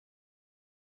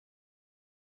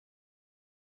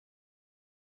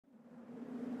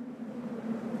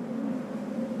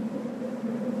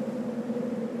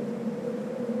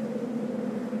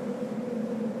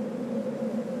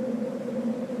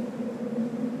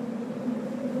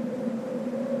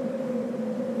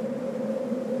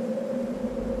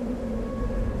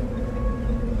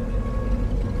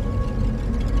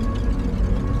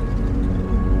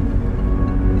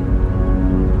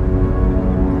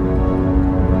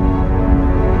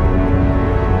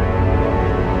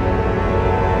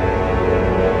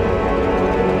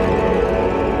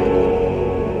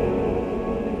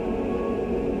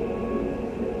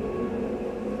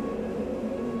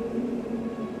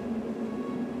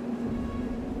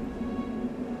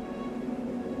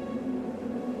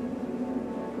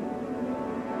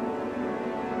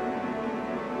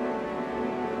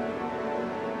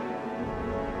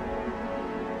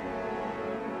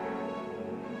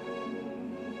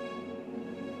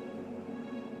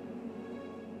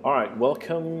All right,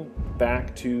 welcome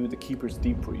back to the Keeper's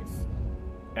Debrief.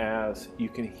 As you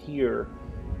can hear,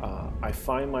 I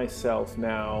find myself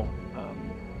now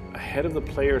ahead of the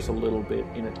players a little bit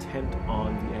in a tent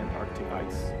on the Antarctic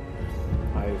ice.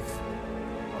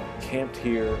 I've camped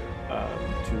here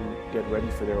to get ready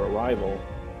for their arrival,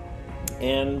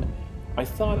 and I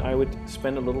thought I would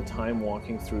spend a little time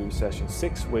walking through Session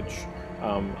 6, which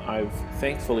I've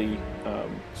thankfully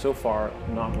so far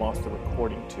not lost a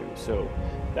recording to. So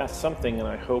that's something, and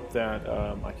I hope that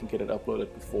I can get it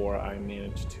uploaded before I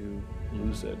manage to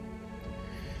lose it.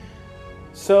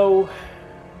 So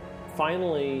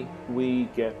finally we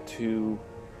get to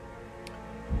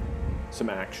some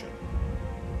action.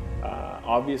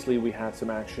 Obviously we had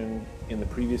some action in the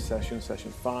previous session,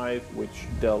 Session 5, which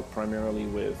dealt primarily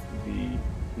with the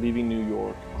leaving New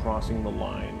York, crossing the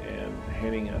line, and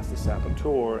heading as the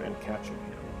Saboteur and catching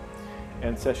him.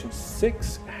 And Session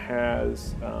 6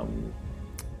 has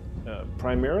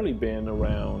primarily been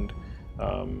around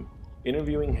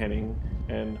interviewing Henning,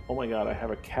 and oh my god, I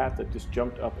have a cat that just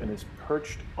jumped up and is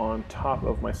perched on top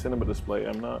of my cinema display.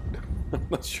 I'm not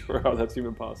sure how that's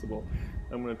even possible.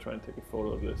 I'm going to try and take a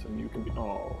photo of this, and you can be...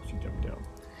 Oh, she jumped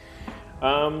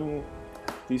down.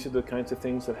 These are the kinds of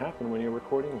things that happen when you're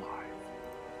recording live.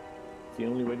 It's the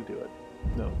only way to do it.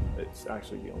 No, it's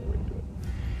actually the only way to do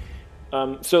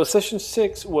it. So Session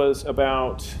 6 was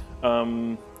about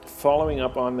following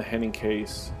up on the Henning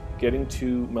case, getting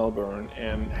to Melbourne,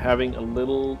 and having a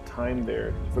little time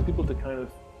there for people to kind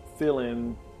of fill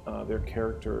in their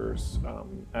characters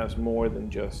as more than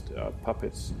just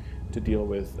puppets to deal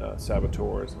with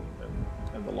saboteurs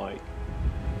and the like.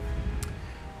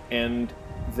 And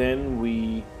then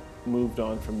we moved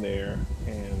on from there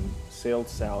and sailed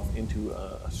south into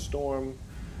a storm,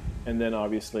 and then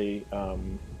obviously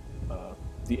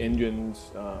the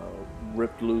engines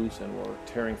ripped loose and were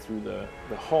tearing through the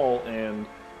hull, and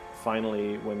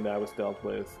finally, when that was dealt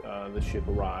with, the ship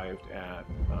arrived at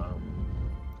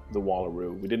the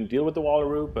Wallaroo. We didn't deal with the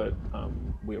Wallaroo, but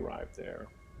we arrived there.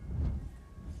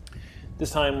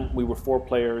 This time we were 4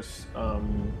 players.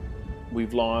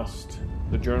 We've lost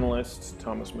the journalist,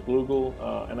 Thomas McLougal,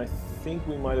 and I think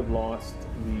we might have lost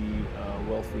the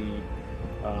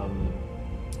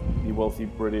wealthy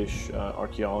British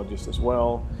archaeologist as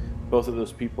well. Both of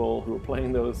those people who are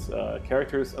playing those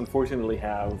characters unfortunately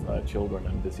have children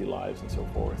and busy lives and so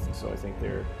forth. So I think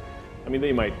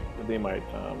they might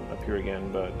appear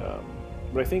again, but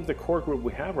I think the core group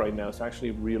we have right now is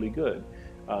actually really good.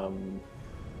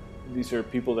 These are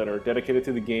people that are dedicated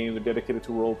to the game, they're dedicated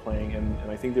to role-playing, and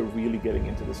I think they're really getting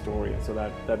into the story, and so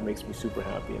that makes me super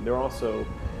happy. And they're also,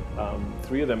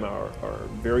 3 of them are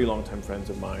very long-time friends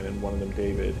of mine, and one of them,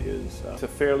 David, is a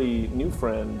fairly new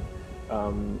friend.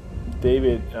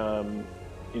 David,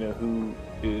 who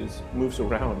moves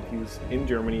around. He's in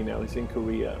Germany now, he's in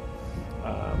Korea,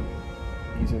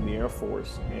 he's in the Air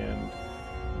Force, and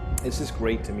it's just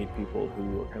great to meet people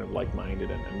who are kind of like-minded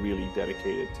and really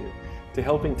dedicated to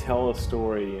helping tell a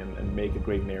story and make a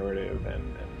great narrative and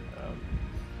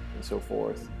so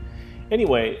forth.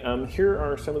 Anyway, here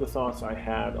are some of the thoughts I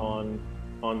had on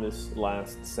this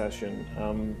last session.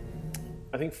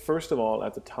 I think first of all,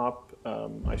 at the top,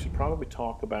 I should probably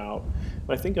talk about, and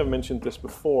I think I've mentioned this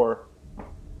before,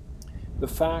 the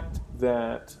fact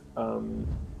that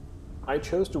I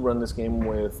chose to run this game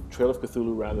with Trail of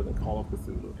Cthulhu rather than Call of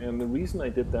Cthulhu. And the reason I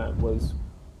did that was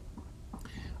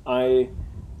I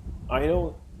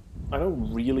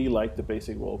don't really like the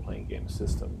basic role-playing game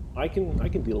system. I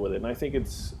can deal with it, and I think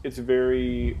it's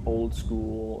very old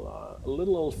school, a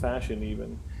little old-fashioned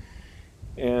even.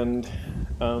 And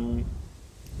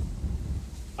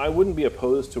I wouldn't be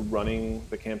opposed to running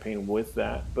the campaign with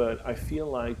that, but I feel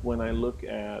like when I look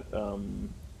at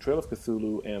Trail of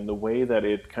Cthulhu and the way that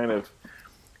it kind of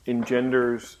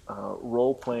engenders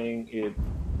role-playing,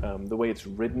 the way it's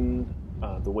written,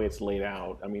 the way it's laid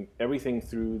out, I mean, everything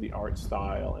through the art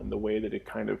style and the way that it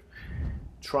kind of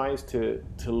tries to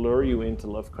lure you into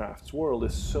Lovecraft's world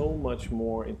is so much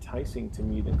more enticing to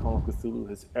me than Call of Cthulhu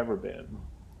has ever been.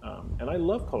 And I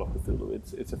love Call of Cthulhu.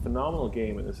 It's a phenomenal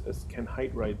game, and as Ken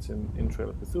Hite writes in Trail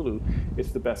of Cthulhu,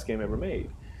 it's the best game ever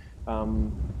made.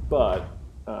 But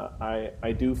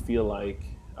I do feel like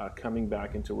coming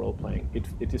back into role-playing,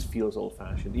 it just feels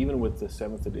old-fashioned. Even with the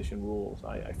 7th edition rules,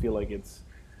 I feel like it's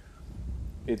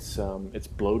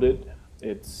bloated.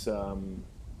 It's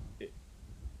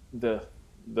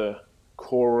the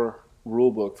core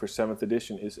rulebook for 7th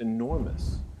edition is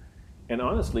enormous. And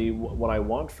honestly, what I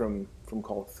want from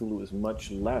Call of Cthulhu is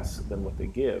much less than what they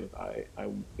give.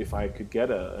 If I could get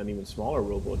an even smaller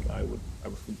rulebook, I would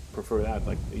prefer that,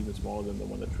 like even smaller than the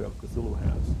one that Trail of Cthulhu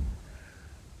has.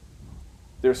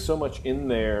 there's so much in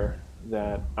there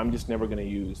that I'm just never going to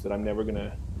use, that I'm never going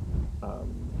to,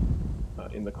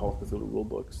 in the Call of Cthulhu rule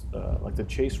books, like the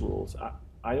chase rules,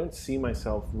 I don't see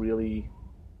myself really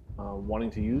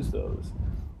wanting to use those.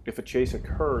 If a chase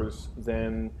occurs,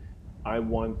 then I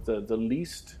want the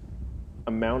least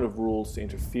amount of rules to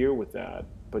interfere with that,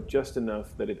 but just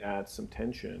enough that it adds some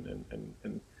tension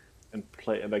and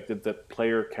play, like the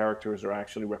player characters are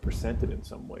actually represented in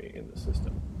some way in the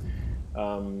system.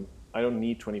 I don't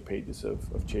need 20 pages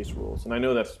of chase rules, and I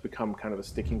know that's become kind of a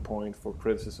sticking point for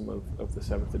criticism of the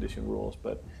 7th edition rules,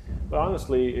 but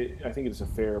honestly, I think it's a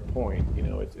fair point. You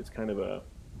know, it's kind of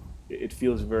it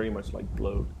feels very much like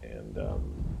bloat, and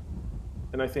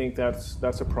I think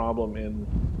that's a problem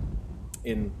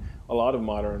in a lot of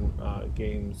modern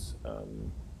games.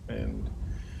 And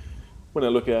when I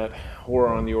look at Horror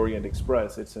on the Orient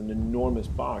Express, it's an enormous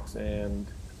box, and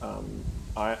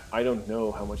I don't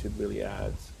know how much it really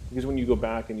adds. Because when you go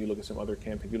back and you look at some other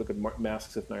campaigns, you look at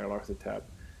Masks of Nyarlathotep,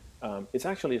 it's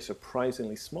actually a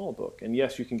surprisingly small book. And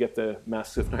yes, you can get the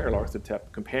Masks of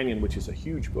Nyarlathotep companion, which is a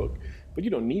huge book, but you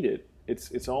don't need it.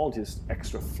 It's all just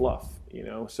extra fluff, you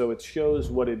know. So it shows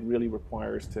what it really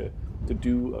requires to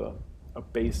do a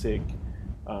basic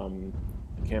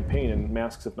campaign. And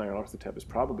Masks of Nyarlathotep is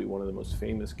probably one of the most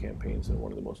famous campaigns and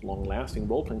one of the most long-lasting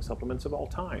role-playing supplements of all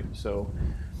time. So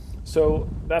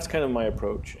that's kind of my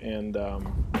approach, and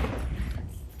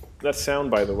that sound,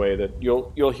 by the way, that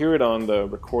you'll hear it on the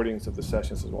recordings of the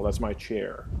sessions as well. That's my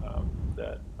chair.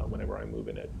 That whenever I move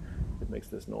in it, it makes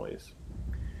this noise.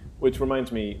 Which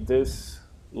reminds me, this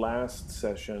last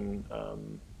session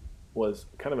was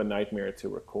kind of a nightmare to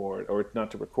record, or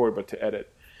not to record, but to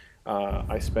edit.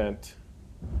 I spent,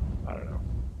 I don't know,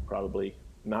 probably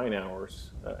 9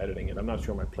 hours editing it. I'm not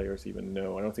sure my players even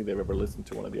know. I don't think they've ever listened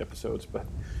to one of the episodes, but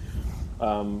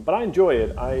I enjoy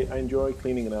it. I enjoy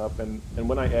cleaning it up, and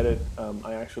when I edit,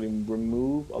 I actually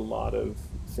remove a lot of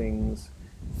things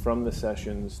from the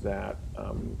sessions that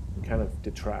kind of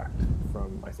detract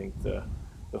from, I think, the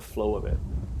flow of it.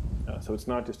 So it's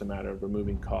not just a matter of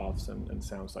removing coughs and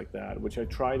sounds like that, which I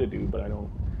try to do, but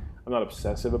I'm not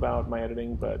obsessive about my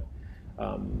editing, but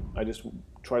I just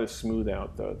try to smooth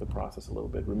out the process a little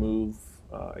bit, remove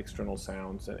external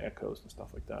sounds and echoes and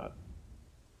stuff like that.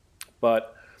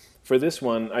 But for this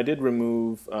one, I did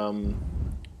remove.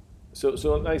 So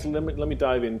let me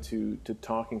dive into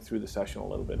talking through the session a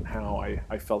little bit and how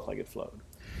I felt like it flowed.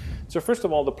 So first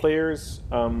of all, the players,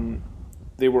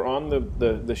 they were on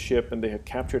the ship and they had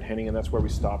captured Henning, and that's where we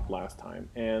stopped last time.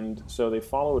 And so they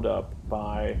followed up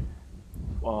by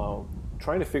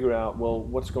trying to figure out, well,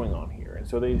 what's going on here? And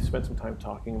so they spent some time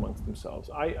talking amongst themselves.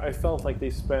 I felt like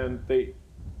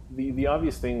the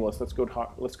obvious thing was, let's go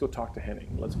talk to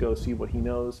Henning. Let's go see what he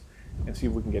knows and see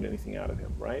if we can get anything out of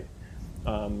him, right?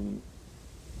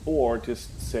 Or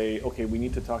just say, okay, we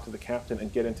need to talk to the captain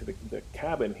and get into the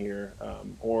cabin here,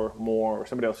 or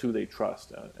somebody else who they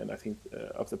trust. And I think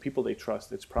of the people they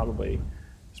trust, it's probably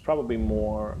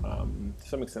more, to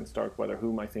some extent, Starkweather,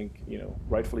 whom I think,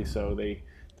 rightfully so, they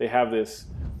have this,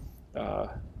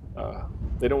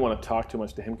 they don't want to talk too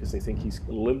much to him because they think he's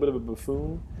a little bit of a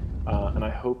buffoon, and I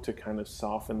hope to kind of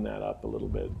soften that up a little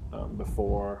bit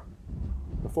before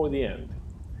the end,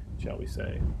 shall we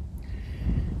say.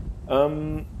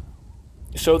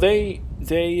 So they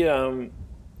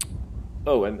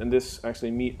and this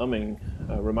actually, me umming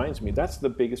reminds me, that's the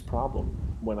biggest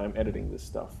problem when I'm editing this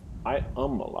stuff. I a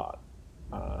lot.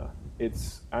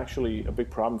 It's actually a big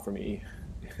problem for me,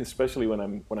 especially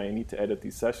when I need to edit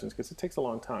these sessions, because it takes a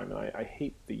long time, and I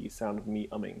hate the sound of me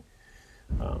umming.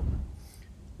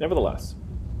 Nevertheless,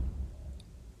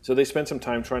 so they spent some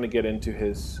time trying to get into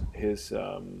his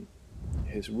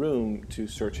room to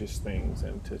search his things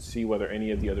and to see whether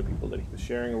any of the other people that he was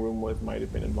sharing a room with might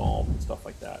have been involved and stuff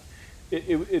like that.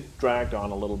 It dragged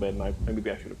on a little bit, and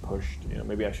maybe I should have pushed.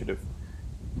 Maybe I should have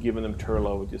given them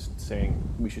Turlo just saying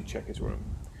we should check his room.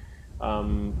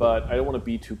 But I don't want to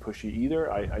be too pushy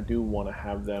either. I do want to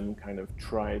have them kind of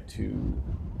try to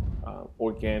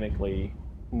organically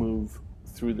move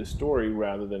through the story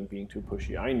rather than being too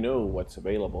pushy. I know what's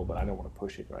available, but I don't want to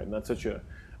push it, right? And that's such a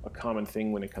common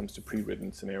thing when it comes to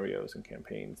pre-written scenarios and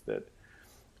campaigns, that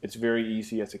it's very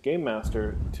easy as a game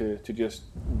master to just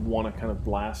want to kind of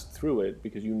blast through it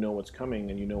because you know what's coming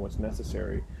and you know what's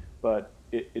necessary. But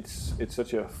it's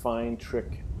such a fine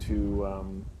trick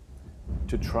to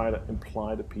try to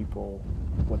imply to people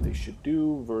what they should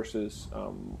do versus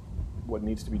what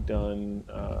needs to be done,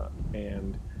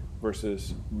 and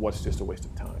versus what's just a waste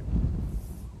of time.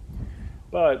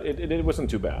 But it wasn't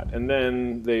too bad. And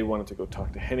then they wanted to go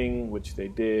talk to Henning, which they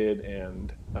did.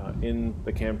 And in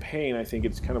the campaign, I think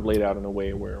it's kind of laid out in a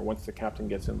way where once the captain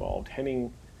gets involved,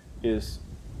 Henning is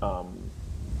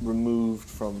removed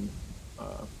from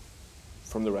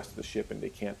the rest of the ship, and they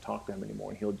can't talk to him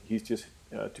anymore. And he's just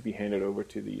to be handed over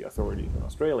to the authorities in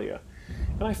Australia.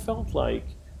 And I felt like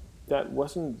that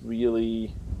wasn't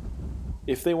really,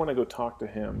 if they want to go talk to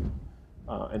him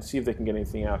and see if they can get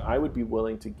anything out, I would be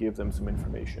willing to give them some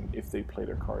information if they play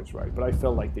their cards right. But I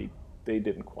felt like they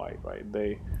didn't quite, right?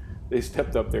 They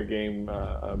stepped up their game.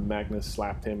 Magnus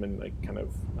slapped him and like kind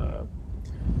of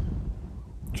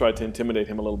tried to intimidate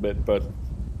him a little bit, but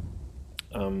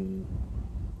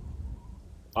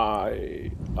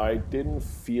I didn't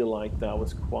feel like that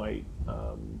was quite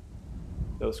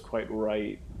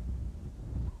right.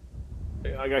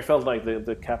 I felt like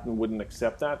the captain wouldn't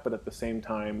accept that, but at the same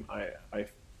time, I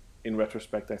in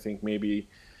retrospect, I think maybe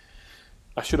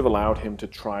I should have allowed him to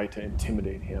try to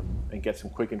intimidate him and get some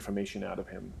quick information out of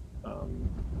him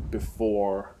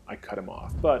before I cut him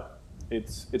off. But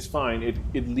it's fine.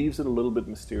 It leaves it a little bit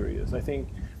mysterious. I think,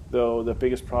 though, the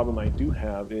biggest problem I do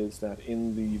have is that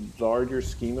in the larger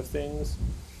scheme of things,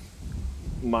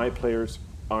 my players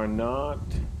are not.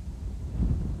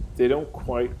 They don't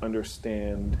quite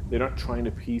understand. They're not trying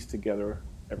to piece together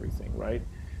everything, right?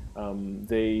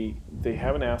 They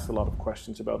haven't asked a lot of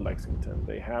questions about Lexington.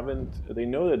 They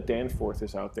know that Danforth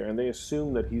is out there, and they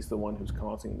assume that he's the one who's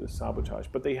causing this sabotage.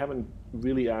 But they haven't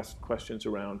really asked questions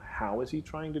around how is he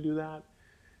trying to do that.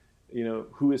 You know,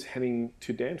 who is heading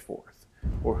to Danforth,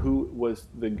 or who was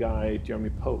the guy Jeremy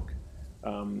Polk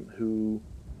who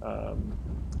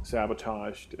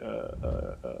sabotaged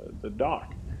the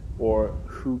dock, or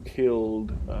who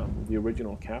killed the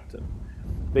original captain.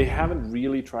 They haven't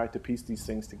really tried to piece these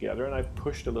things together, and I've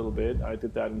pushed a little bit. I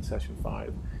did that in session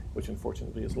 5, which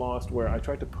unfortunately is lost, where I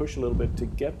tried to push a little bit to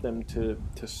get them to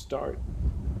start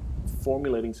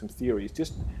formulating some theories,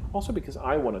 just also because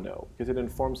I want to know, because it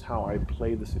informs how I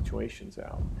play the situations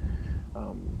out.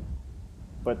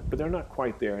 But they're not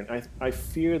quite there, and I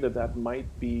fear that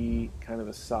might be kind of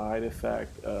a side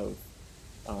effect of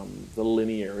the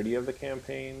linearity of the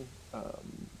campaign.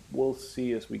 We'll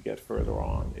see as we get further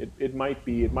on. It might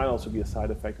also be a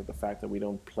side effect of the fact that we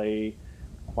don't play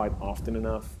quite often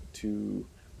enough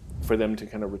for them to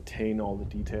kind of retain all the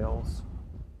details.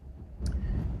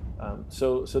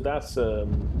 So that's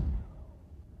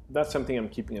something I'm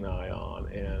keeping an eye on,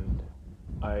 and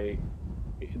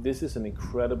this is an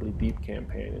incredibly deep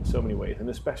campaign in so many ways, and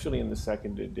especially in the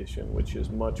second edition, which is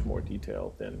much more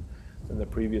detailed than the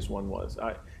previous one was.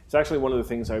 It's actually one of the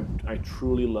things I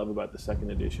truly love about the second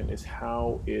edition is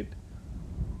how it,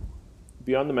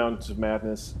 Beyond the Mountains of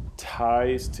Madness,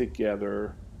 ties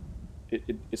together.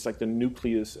 It's like the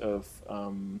nucleus of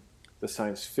the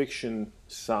science fiction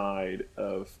side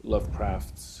of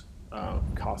Lovecraft's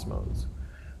cosmos.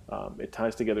 It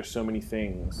ties together so many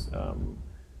things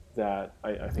that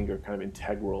I think are kind of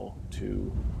integral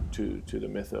to the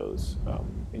mythos,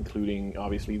 including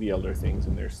obviously the Elder Things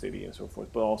in their city and so forth,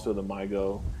 but also the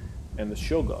Mygo and the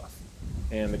Shoggoth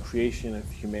and the creation of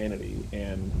humanity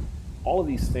and all of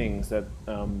these things that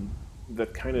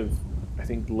kind of, I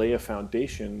think, lay a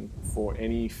foundation for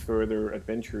any further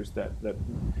adventures that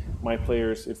my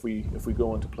players, if we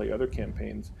go on to play other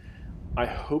campaigns, I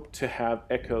hope to have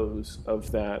echoes of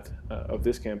that of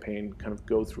this campaign kind of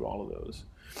go through all of those.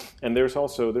 And there's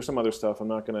some other stuff. I'm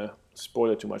not going to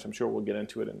spoil it too much. I'm sure we'll get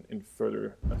into it in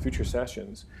further future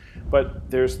sessions.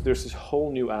 But there's this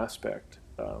whole new aspect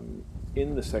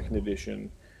in the second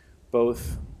edition,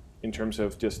 both in terms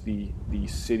of just the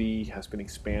city has been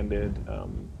expanded,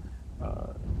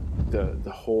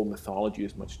 the whole mythology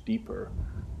is much deeper,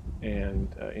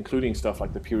 and including stuff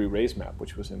like the Piri Reis map,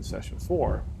 which was in session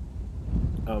 4.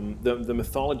 The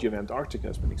mythology of Antarctica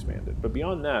has been expanded. But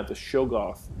beyond that, the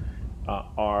Shoggoth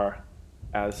are,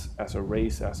 as a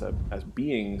race, as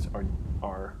beings,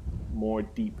 are more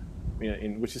deep,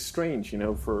 which is strange,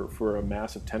 for a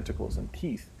mass of tentacles and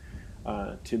teeth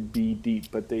to be deep,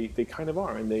 but they kind of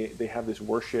are, and they have this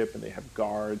worship, and they have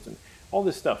guards, and all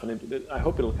this stuff, and I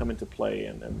hope it'll come into play,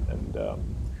 and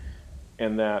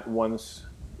that once,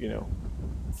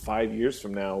 5 years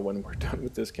from now, when we're done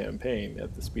with this campaign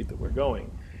at the speed that we're going,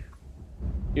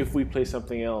 if we play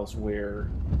something else where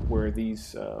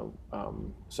these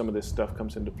some of this stuff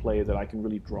comes into play, that I can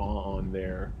really draw on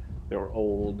their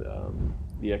old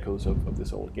the echoes of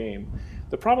this old game.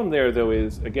 The problem there, though,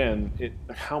 is again,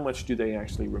 how much do they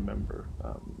actually remember?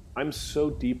 I'm so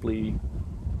deeply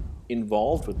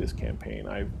involved with this campaign.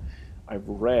 I've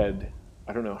read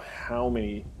I don't know how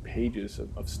many pages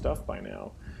of stuff by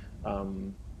now.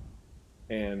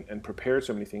 and prepared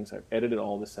so many things. I've edited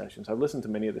all the sessions. I've listened to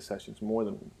many of the sessions more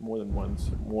than once,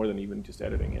 more than even just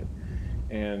editing it.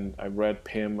 And I've read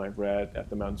PIM, I've read At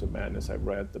the Mountains of Madness, I've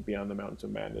read the Beyond the Mountains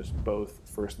of Madness, both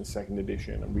first and second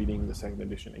edition. I'm reading the second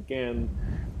edition again.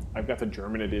 I've got the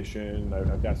German edition.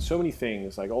 I've got so many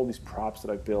things, like all these props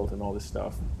that I've built and all this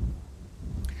stuff.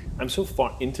 I'm so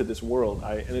far into this world,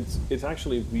 and it's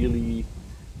actually really,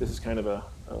 this is kind of a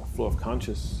flow of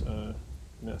consciousness,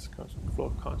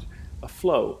 a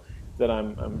flow that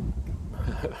I'm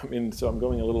in. So I'm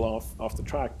going a little off the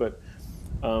track, but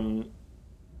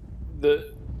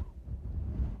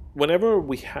whenever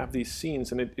we have these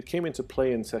scenes, and it came into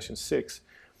play in session 6,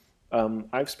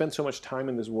 I've spent so much time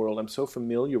in this world. I'm so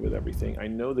familiar with everything. I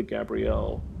know the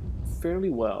Gabrielle fairly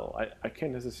well. I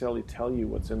can't necessarily tell you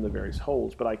what's in the various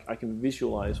holes, but I can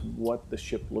visualize what the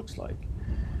ship looks like.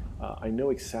 I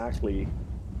know exactly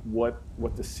what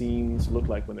the scenes look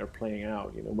like when they're playing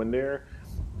out. You know, when they're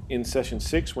in session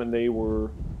 6, when they were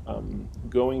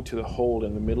going to the hold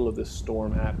in the middle of this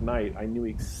storm at night, I knew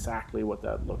exactly what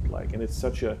that looked like. And it's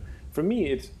such a, for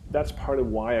me, that's part of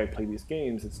why I play these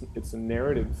games. It's a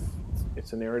narrative.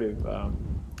 It's a narrative.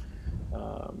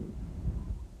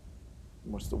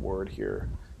 What's the word here?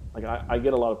 Like I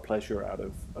get a lot of pleasure out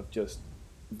of just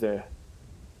the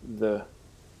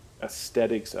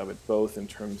aesthetics of it, both in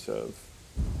terms of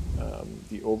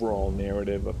the overall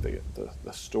narrative of the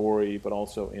story, but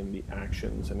also in the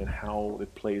actions and in how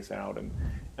it plays out,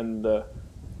 and the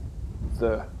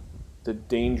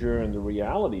danger and the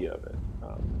reality of it.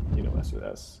 You know, as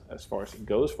far as it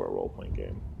goes for a role-playing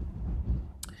game.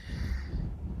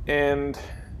 And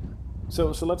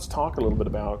so let's talk a little bit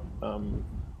about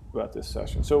this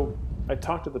session. So I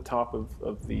talked at the top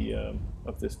of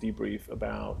this debrief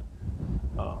about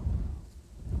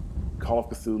Call of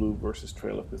Cthulhu versus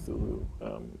Trail of Cthulhu.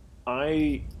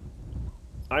 I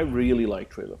really like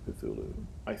Trail of Cthulhu.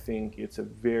 I think it's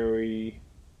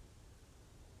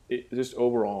just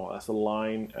overall, as a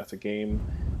line, as a game,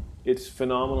 it's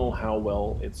phenomenal how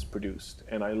well it's produced.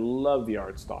 And I love the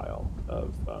art style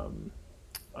of,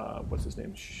 what's his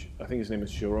name? I think his name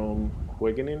is Jerome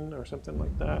Huiguenin or something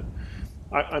like that.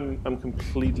 I'm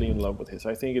completely in love with his.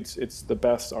 I think it's the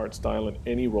best art style in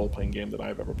any role-playing game that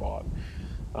I've ever bought.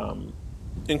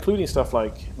 Including stuff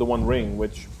like The One Ring,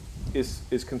 which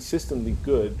is consistently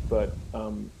good, but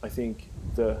I think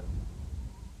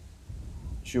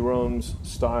Jerome's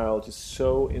style just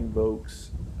so invokes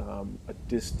a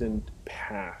distant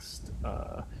past,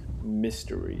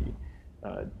 mystery,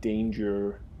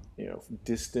 danger, you know,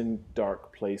 distant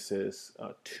dark places,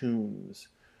 tombs,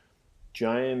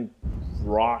 giant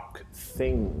rock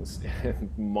things and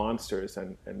monsters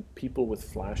and people with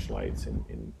flashlights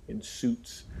in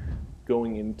suits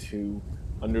going into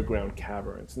underground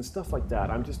caverns and stuff like that.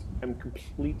 I'm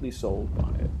completely sold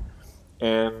by it.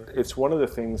 And it's one of the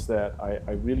things that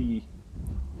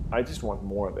I just want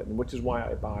more of it, and which is why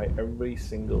I buy every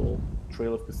single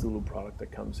Trail of Cthulhu product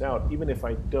that comes out, even if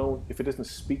it doesn't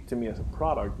speak to me as a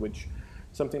product, which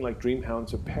something like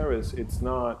Dreamhounds of Paris, it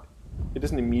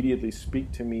doesn't immediately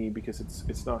speak to me because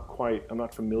it's not quite, I'm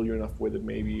not familiar enough with it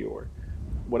maybe, or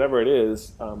whatever it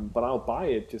is, but I'll buy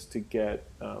it just to get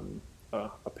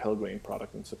a Pelgrane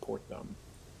product and support them.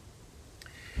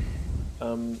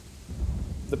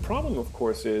 The problem, of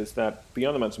course, is that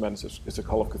Beyond the Mountains of Madness is a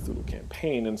Call of Cthulhu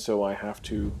campaign, and so I have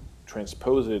to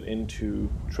transpose it into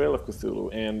Trail of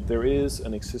Cthulhu, and there is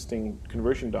an existing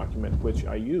conversion document which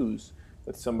I use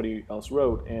that somebody else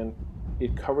wrote, and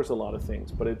it covers a lot of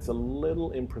things, but it's a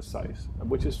little imprecise,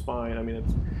 which is fine. I mean,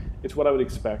 it's what I would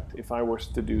expect if I were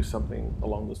to do something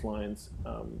along those lines.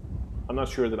 I'm not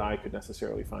sure that I could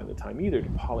necessarily find the time either to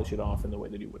polish it off in the way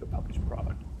that you would a published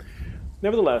product.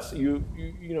 Nevertheless, you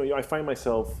know, I find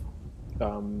myself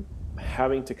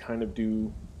having to kind of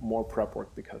do more prep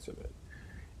work because of it.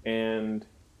 And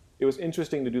it was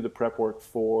interesting to do the prep work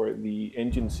for the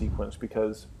engine sequence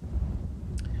because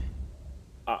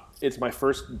it's my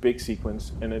first big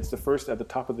sequence, and it's the first at the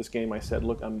top of this game I said,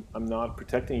 look, I'm not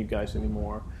protecting you guys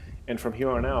anymore, and from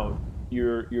here on out,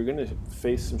 you're going to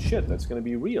face some shit that's going to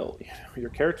be real.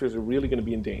 Your characters are really going to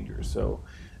be in danger, so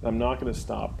I'm not going to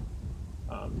stop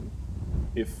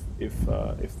if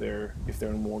they're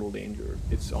in mortal danger.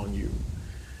 It's on you.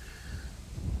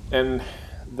 And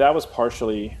that was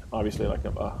partially, obviously, like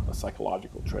a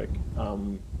psychological trick,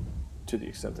 to the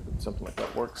extent that something like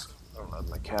that works. I don't let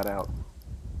my cat out.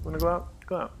 Want to go out?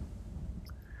 Go out.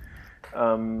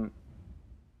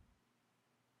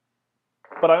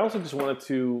 But I also just wanted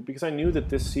to, because I knew that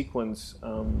this sequence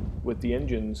with the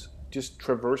engines, just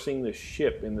traversing the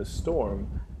ship in the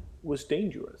storm, was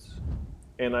dangerous.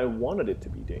 and I wanted it to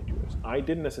be dangerous. I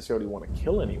didn't necessarily want to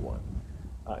kill anyone.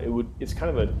 It's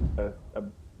kind of a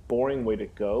boring way to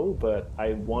go, but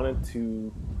I wanted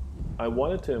to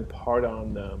impart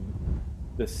on them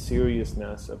the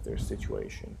seriousness of their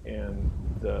situation and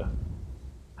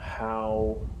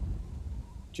how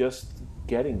just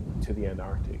getting to the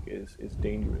Antarctic is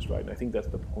dangerous, right? And I think that's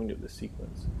the point of the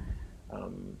sequence.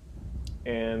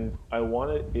 And I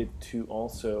wanted it to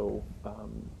also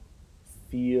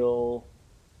feel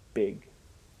big,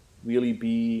 really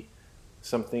be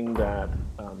something that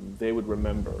they would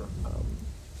remember.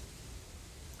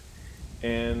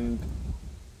 And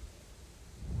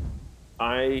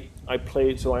I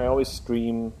played, so I always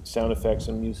stream sound effects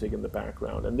and music in the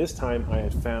background. And this time I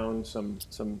had found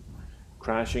some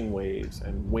crashing waves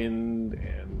and wind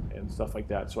and stuff like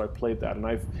that. So I played that, and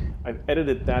I've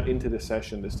edited that into the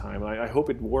session this time. I hope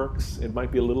it works. It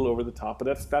might be a little over the top,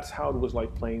 but that's how it was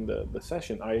like playing the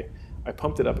session. I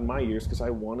pumped it up in my ears because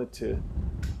I wanted to.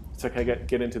 It's like I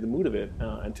get into the mood of it,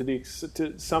 and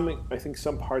to some, I think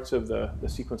some parts of the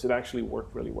sequence, it actually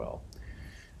worked really well.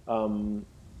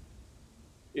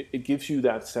 It gives you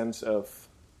that sense of,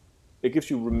 it gives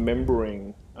you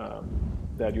remembering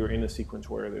that you're in a sequence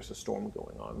where there's a storm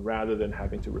going on, rather than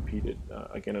having to repeat it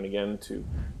again and again to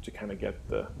kind of get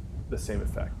the same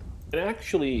effect. And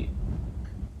actually,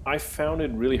 I found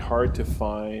it really hard to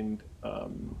find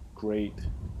great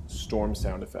storm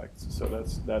sound effects. So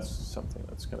that's something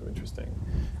that's kind of interesting.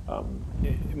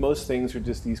 Most things are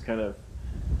just these kind of,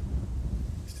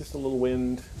 it's just a little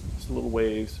wind, just a little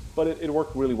waves, but it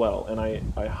worked really well. And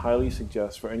I highly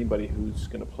suggest for anybody who's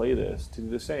going to play this to do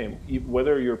the same.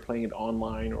 Whether you're playing it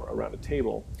online or around a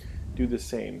table, do the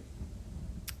same.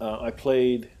 I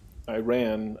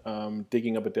ran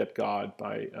Digging Up a Dead God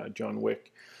by John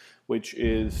Wick, which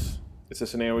it's a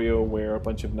scenario where a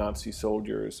bunch of Nazi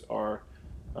soldiers are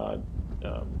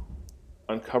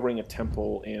uncovering a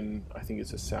temple in, I think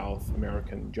it's a South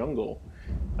American jungle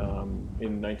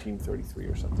in 1933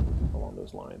 or something along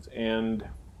those lines. And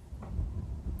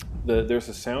there's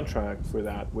a soundtrack for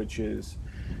that, which is,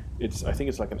 I think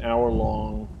it's like an hour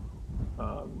long,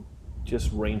 just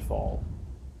rainfall.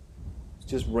 It's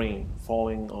just rain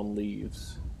falling on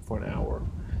leaves for an hour.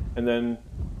 And then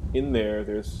in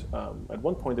there's, at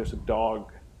one point there's a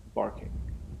dog barking.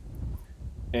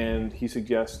 And he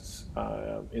suggests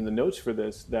in the notes for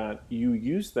this that you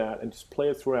use that and just play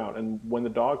it throughout. And when the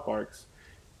dog barks,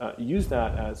 use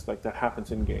that as like that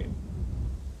happens in game.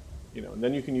 And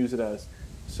then you can use it as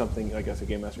something, I guess a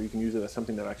game master, you can use it as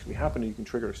something that actually happened, and you can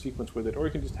trigger a sequence with it, or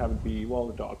you can just have it be, well,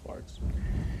 the dog barks.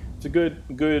 It's a good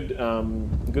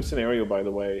scenario, by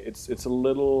the way. It's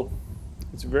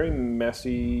very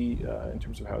messy in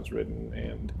terms of how it's written,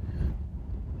 and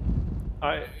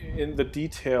the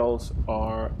details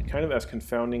are kind of as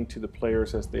confounding to the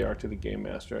players as they are to the game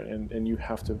master, and you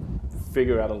have to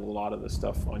figure out a lot of this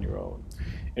stuff on your own.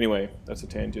 Anyway, that's a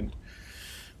tangent.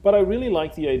 But I really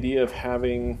like the idea of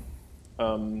having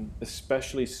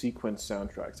especially sequence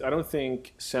soundtracks. I don't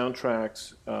think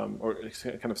soundtracks or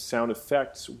kind of sound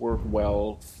effects work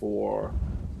well for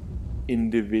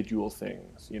individual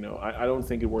things. I don't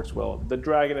think it works well. The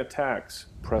dragon attacks,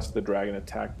 press the dragon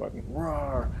attack button.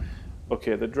 Roar!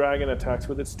 Okay, the dragon attacks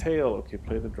with its tail. Okay,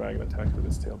 play the dragon attacks with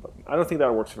its tail button. I don't think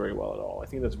that works very well at all. I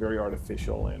think that's very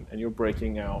artificial, and you're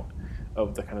breaking out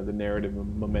of the kind of the narrative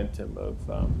momentum of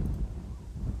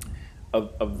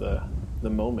the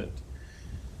moment.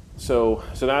 So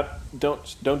that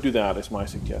don't do that is my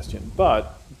suggestion.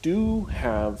 But do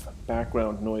have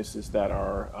background noises that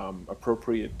are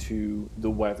appropriate to the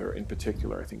weather in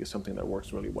particular. I think is something that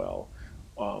works really well.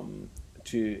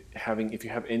 If you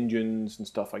have engines and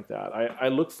stuff like that. I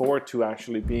look forward to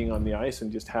actually being on the ice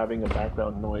and just having a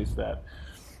background noise that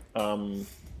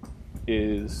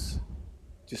is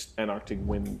just Antarctic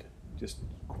wind, just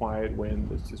quiet wind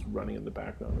that's just running in the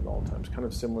background at all times, kind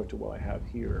of similar to what I have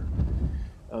here,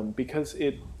 because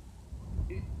it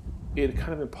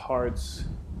kind of imparts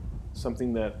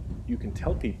something that you can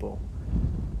tell people,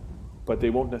 but they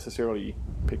won't necessarily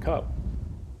pick up,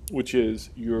 which is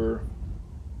you're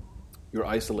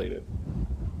isolated.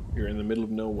 You're in the middle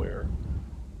of nowhere,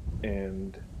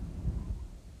 and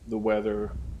the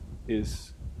weather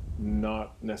is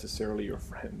not necessarily your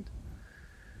friend.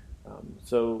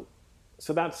 So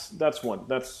that's one.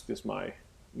 That's just my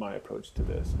approach to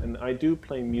this. And I do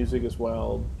play music as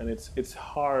well, and it's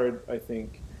hard. I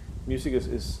think music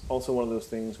is also one of those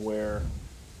things where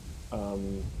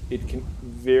it can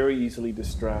very easily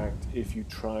distract if you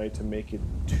try to make it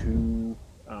too.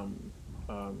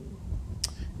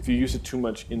 If you use it too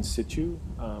much in situ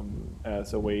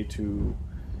as a way to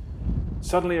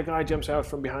suddenly a guy jumps out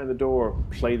from behind the door,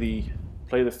 play the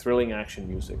thrilling action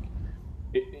music.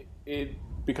 It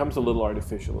becomes a little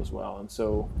artificial as well, and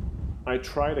so I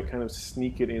try to kind of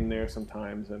sneak it in there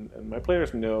sometimes, and my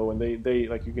players know, and they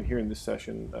like you can hear in this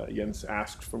session, Jens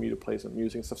asked for me to play some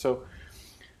music and stuff.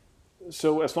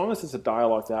 So as long as it's a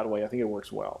dialogue that way, I think it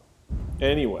works well.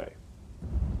 Anyway,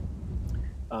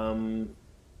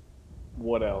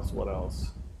 what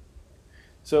else?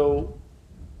 So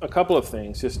a couple of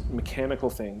things, just mechanical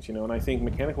things, and I think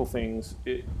mechanical things,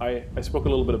 I spoke a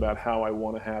little bit about how I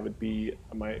want to have it be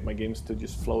my games to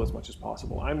just flow as much as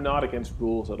possible. I'm not against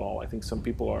rules at all. I think some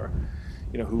people are,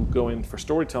 who go in for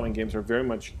storytelling games are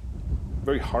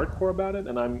very hardcore about it,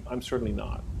 and I'm certainly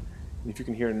not. And if you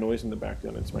can hear a noise in the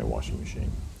background, it's my washing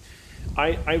machine.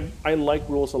 I like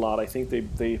rules a lot. I think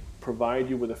they provide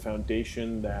you with a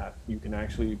foundation that you can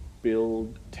actually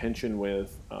build tension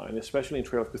with, and especially in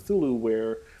Trail of Cthulhu,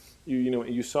 where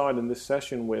you saw it in this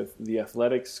session with the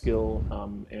athletics skill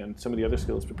and some of the other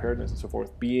skills, preparedness and so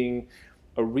forth, being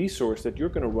a resource that you're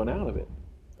going to run out of it.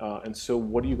 And so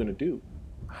what are you going to do?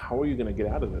 How are you going to get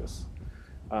out of this?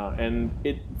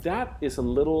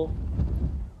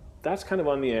 That's kind of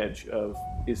on the edge of,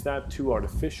 is that too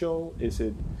artificial? Is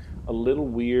it a little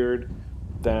weird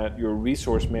that you're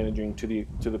resource managing to the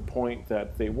point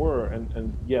that they were?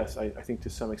 And yes, I think to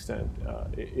some extent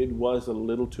it was a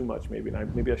little too much maybe,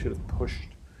 and maybe I should have pushed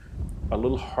a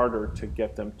little harder to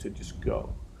get them to just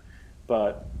go.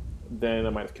 But then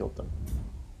I might have killed them.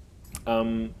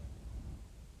 I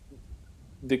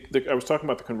was talking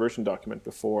about the conversion document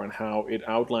before and how it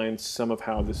outlines some of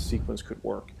how this sequence could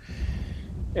work.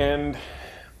 And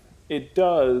it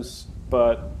does,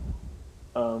 but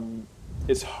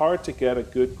it's hard to get a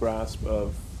good grasp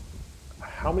of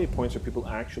how many points are people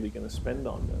actually going to spend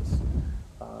on this.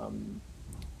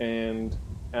 And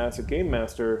as a game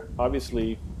master,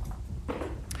 obviously,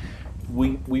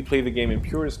 we play the game in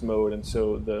purist mode, and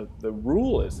so the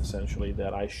rule is essentially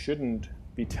that I shouldn't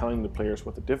be telling the players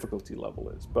what the difficulty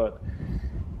level is. But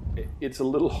it's a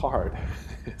little hard.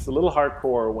 It's a little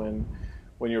hardcore when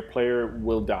your player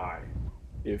will die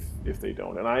if they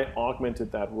don't. And I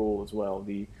augmented that rule as well.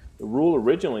 The rule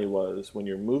originally was when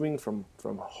you're moving from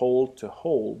hold to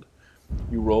hold,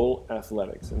 you roll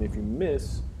athletics. And if you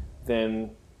miss,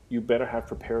 then you better have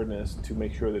preparedness to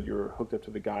make sure that you're hooked up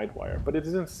to the guide wire. But it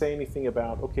doesn't say anything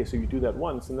about, okay, so you do that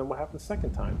once, and then what happens the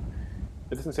second time?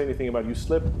 It doesn't say anything about you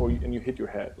slip and you hit your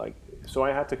head. So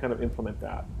I had to kind of implement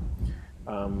that.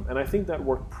 And I think that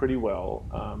worked pretty well.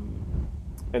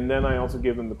 And then I also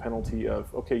gave them the penalty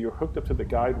of, okay, you're hooked up to the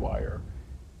guide wire,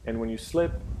 and when you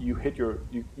slip, you hit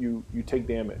you take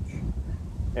damage.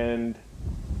 And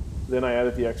then I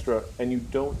added the extra, and you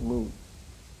don't move.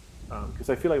 Because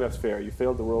I feel like that's fair. You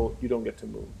failed the roll, you don't get to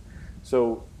move.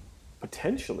 So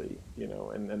potentially,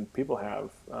 and people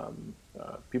have,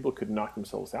 people could knock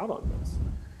themselves out on this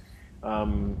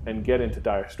and get into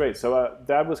dire straits. So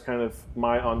that was kind of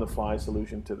my on-the-fly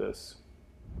solution to this.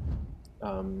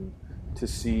 To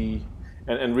see,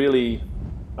 and really,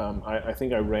 I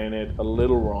think I ran it a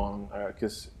little wrong,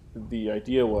 because the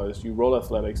idea was you roll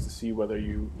athletics to see whether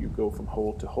you go from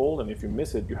hold to hold, and if you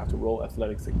miss it, you have to roll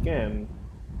athletics again,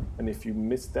 and if you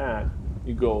miss that,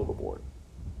 you go overboard,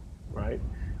 right?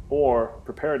 Or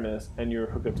preparedness, and you're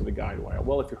hooked up to the guide wire.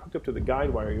 Well, if you're hooked up to the guide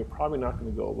wire, you're probably not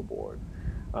going to go overboard.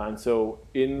 And so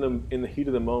in the heat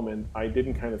of the moment, I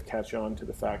didn't kind of catch on to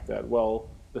the fact that, well,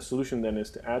 the solution then is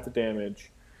to add the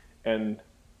damage and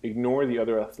ignore the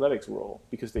other athletics roll,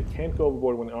 because they can't go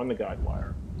overboard when they're on the guide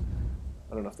wire.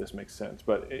 I don't know if this makes sense,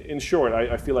 but in short,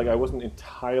 I feel like I wasn't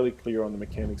entirely clear on the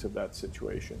mechanics of that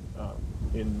situation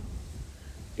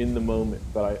in the moment,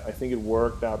 but I think it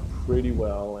worked out pretty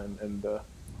well, and the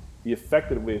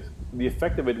effect of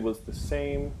it was the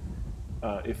same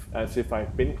as if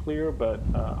I'd been clear, but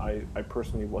I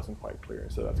personally wasn't quite clear,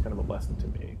 so that's kind of a lesson to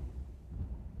me.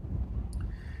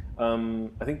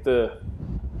 I think the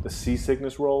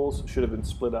seasickness rolls should have been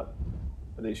split up.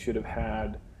 They should have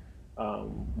had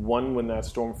one when that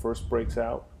storm first breaks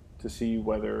out to see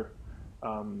whether,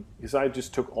 because I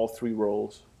just took all three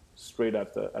rolls straight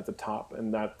at the top,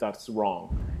 and that's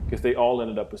wrong, because they all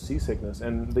ended up with seasickness,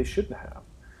 and they shouldn't have.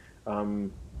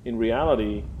 In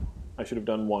reality, I should have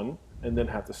done one and then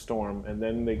have the storm, and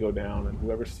then they go down, and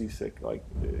whoever's seasick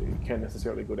can't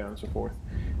necessarily go down and so forth.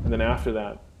 And then after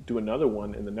that, do another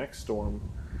one in the next storm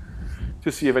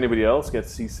to see if anybody else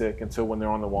gets seasick, and so when they're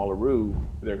on the Wallaroo,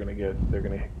 they're gonna get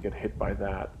hit by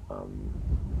that.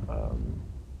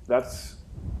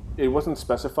 It wasn't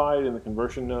specified in the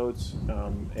conversion notes,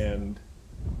 and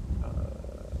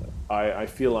I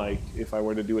feel like if I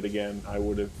were to do it again, I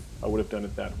would have I would have done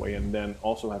it that way, and then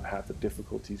also have had the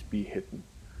difficulties be hidden.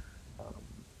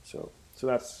 So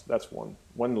that's one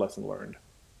lesson learned.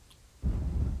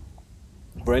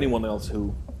 For anyone else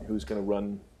who's going to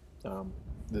run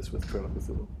this with Trail of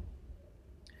Cthulhu.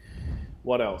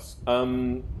 What else?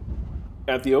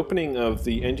 At the opening of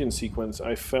the engine sequence,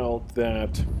 I felt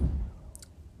that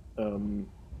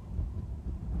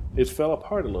it fell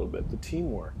apart a little bit, the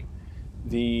teamwork.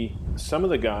 Some of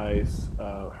the guys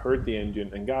heard the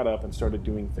engine and got up and started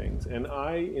doing things, and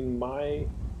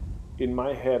in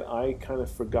my head, I kind of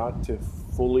forgot to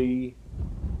fully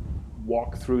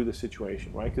walk through the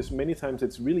situation, right? Because many times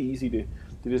it's really easy to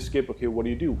just skip. Okay, what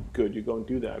do you do? Good, you go and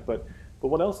do that. But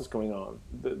what else is going on?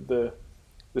 The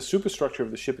superstructure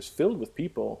of the ship is filled with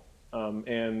people,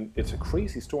 and it's a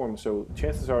crazy storm. So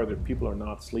chances are that people are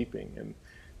not sleeping, and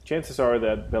chances are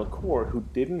that Belcourt, who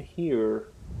didn't hear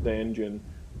the engine,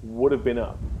 would have been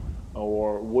up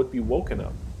or would be woken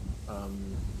up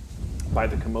by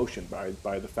the commotion,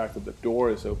 by the fact that the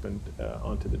door is opened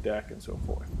onto the deck and so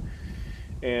forth.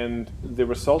 And the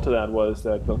result of that was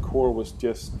that Belcourt was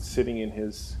just sitting in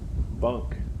his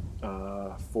bunk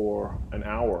for an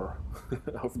hour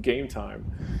of game time,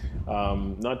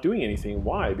 not doing anything.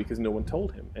 Why? Because no one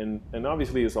told him. And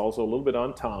obviously it's also a little bit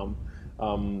on Tom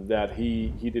that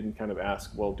he didn't kind of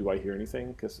ask, well, do I hear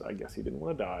anything? Because I guess he didn't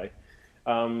want to die.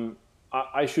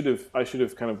 I should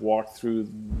have kind of walked through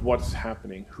what's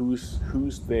happening, who's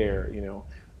there, you know.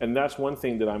 And that's one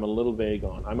thing that I'm a little vague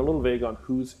on. I'm a little vague on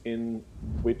who's in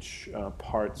which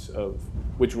parts of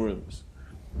which rooms,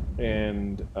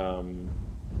 and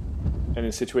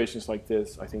in situations like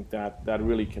this, I think that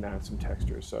really can add some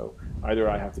texture. So either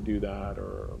I have to do that,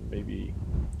 or maybe,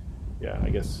 yeah, I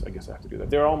guess I have to do that.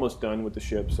 They're almost done with the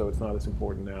ship, so it's not as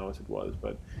important now as it was.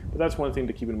 But that's one thing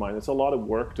to keep in mind. It's a lot of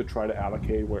work to try to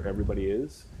allocate where everybody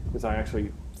is, because I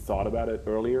actually thought about it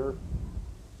earlier.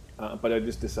 But I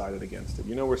just decided against it.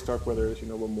 You know where Starkweather is, you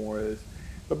know where Moore is.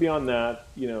 But beyond that,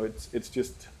 you know, it's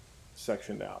just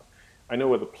sectioned out. I know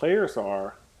where the players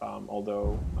are,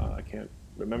 although I can't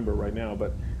remember right now.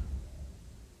 But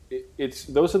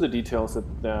those are the details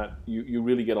that you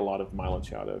really get a lot of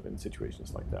mileage out of in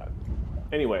situations like that.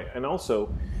 Anyway, and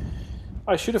also,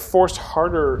 I should have forced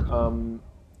harder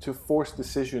to force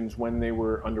decisions when they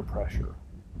were under pressure.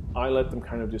 I let them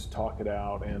kind of just talk it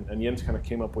out, and Jens kind of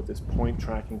came up with this point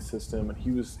tracking system, and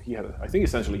he had I think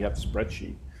essentially he had a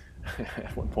spreadsheet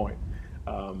at one point,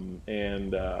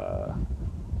 and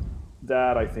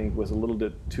that I think was a little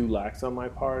bit too lax on my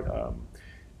part.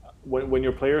 When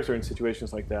your players are in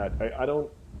situations like that, I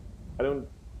don't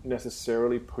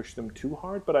necessarily push them too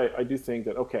hard, but I do think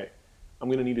that, okay, I'm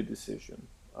going to need a decision.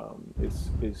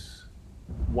 Is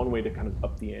one way to kind of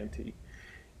up the ante.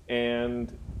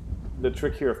 And the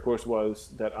trick here, of course, was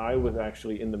that I was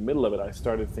actually in the middle of it. I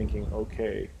started thinking,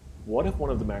 okay, what if one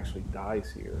of them actually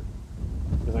dies here?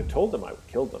 Because I told them I would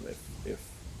kill them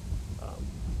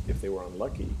if they were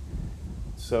unlucky.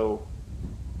 So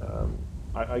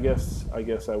I guess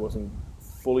I wasn't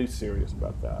fully serious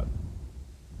about that.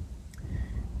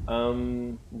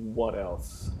 What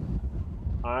else?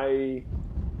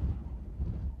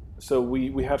 So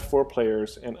we had 4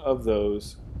 players, and of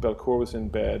those, Belcourt was in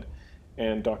bed,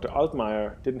 and Dr.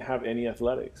 Altmaier didn't have any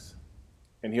athletics,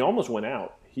 and he almost went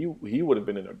out. He would have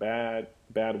been in a bad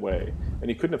way, and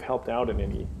he couldn't have helped out in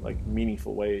any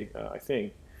meaningful way. I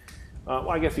think.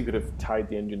 Well, I guess he could have tied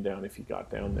the engine down if he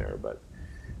got down there, but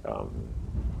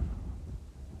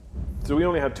so we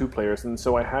only had 2 players, and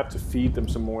so I had to feed them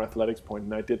some more athletics points,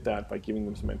 and I did that by giving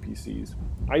them some NPCs.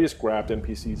 I just grabbed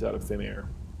NPCs out of thin air.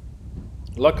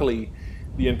 Luckily,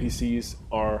 the NPCs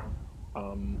are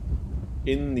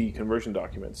in the conversion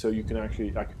document, so you can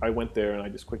actually, I went there and I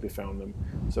just quickly found them.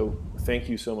 So thank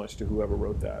you so much to whoever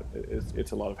wrote that.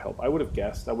 It's a lot of help. I would have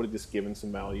guessed, I would have just given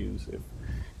some values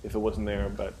if it wasn't there,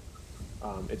 but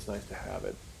it's nice to have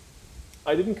it.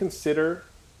 I didn't consider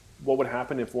what would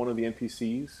happen if one of the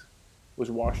NPCs was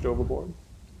washed overboard.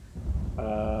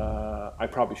 I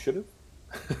probably should have.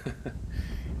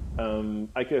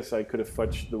 I guess I could have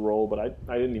fudged the roll, but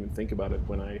I didn't even think about it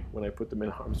when I put them in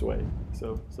harm's way.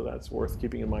 So that's worth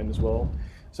keeping in mind as well.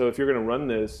 So if you're going to run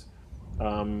this,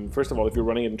 first of all, if you're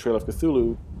running it in Trail of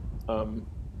Cthulhu,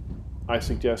 I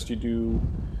suggest you do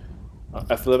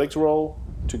athletics roll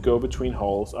to go between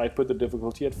hulls. I put the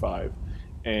difficulty at 5,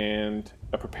 and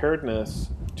a preparedness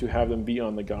to have them be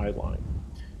on the guide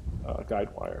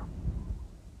wire,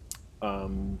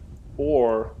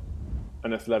 or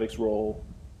an athletics roll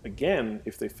again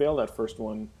if they fail that first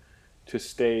one to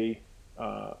stay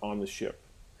on the ship,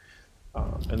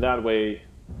 and that way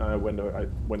I went over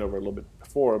a little bit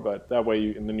before, but that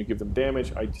way, and then you give them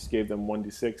damage. I just gave them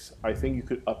 1d6. I think you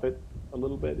could up it a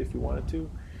little bit if you wanted to,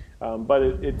 but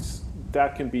it's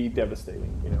that can be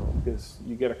devastating, because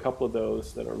you get a couple of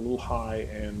those that are a little high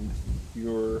and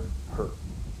you're hurt.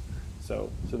 So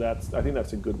I think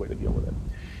that's a good way to deal with it.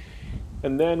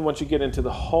 And then once you get into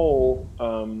the hull,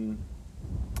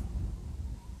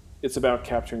 it's about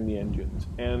capturing the engines,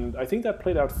 and I think that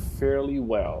played out fairly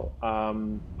well.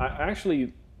 I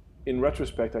actually, in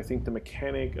retrospect, I think the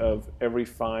mechanic of every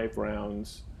 5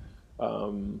 rounds,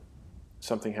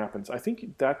 something happens. I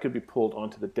think that could be pulled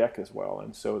onto the deck as well,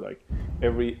 and so like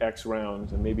every X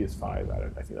rounds, and maybe it's 5.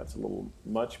 I think that's a little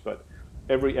much, but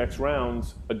every X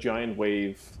rounds, a giant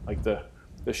wave, like the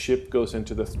ship goes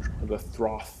into the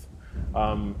froth,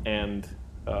 and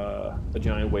a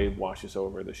giant wave washes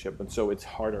over the ship, and so it's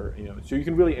harder, so you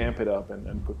can really amp it up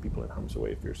and put people in harm's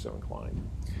way if you're so inclined.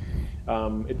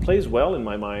 It plays well in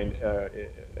my mind,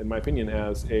 in my opinion,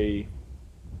 as a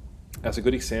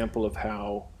good example of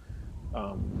how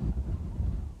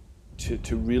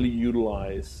to really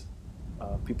utilize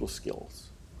people's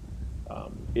skills.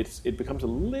 It becomes a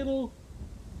little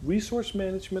resource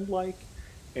management like,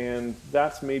 and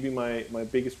that's maybe my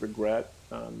biggest regret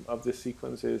of this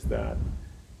sequence, is that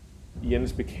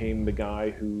Jens became the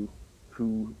guy who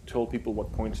told people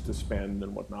what points to spend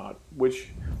and whatnot,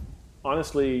 which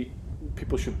honestly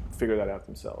people should figure that out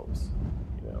themselves,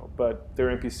 but there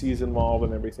are NPCs involved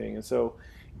and everything, and so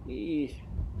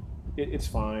it's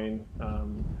fine.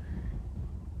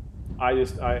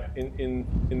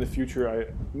 In the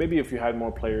future, maybe if you had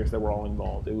more players that were all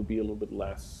involved, it would be a little bit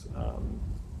less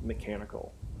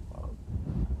mechanical,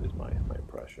 is my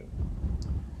impression.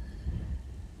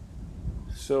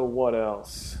 So what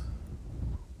else?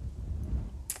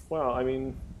 Well, I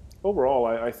mean, overall,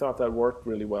 I thought that worked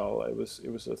really well. It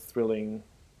was a thrilling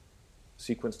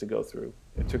sequence to go through.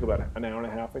 It took about an hour and a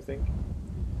half, I think.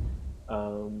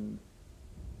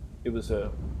 It was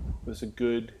a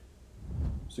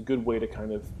good way to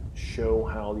kind of show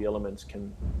how the elements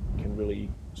can really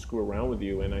screw around with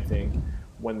you. And I think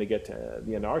when they get to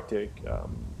the Antarctic,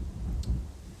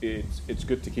 it's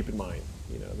good to keep in mind,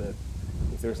 that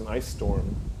if there's an ice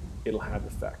storm, it'll have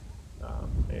effect,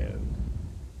 and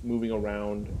moving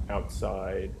around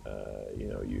outside,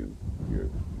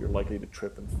 you're likely to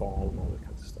trip and fall and all that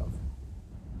kind of stuff.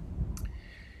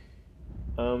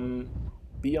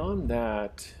 Beyond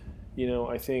that,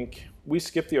 I think we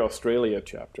skipped the Australia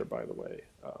chapter, by the way.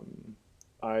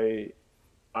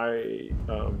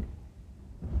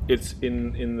 It's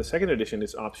in the second edition.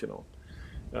 It's optional.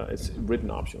 It's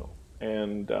written optional,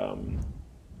 and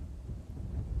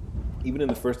even in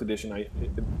the first edition,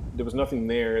 there was nothing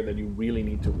there that you really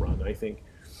need to run. I think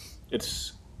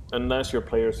it's, unless your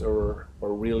players are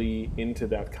really into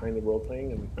that kind of role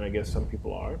playing, and I guess some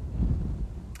people are,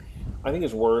 I think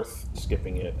it's worth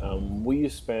skipping it. We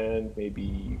spent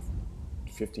maybe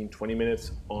 15-20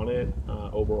 minutes on it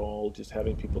overall, just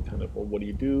having people kind of, well, what do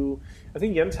you do? I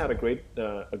think Jens had a great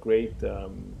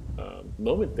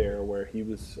moment there where he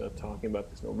was talking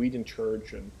about this Norwegian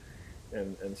church and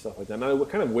stuff like that. And I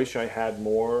kind of wish I had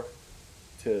more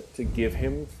to give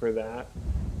him for that,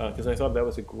 because I thought that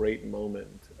was a great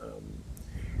moment.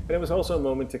 And it was also a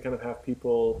moment to kind of have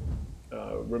people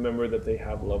remember that they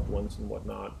have loved ones and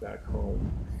whatnot back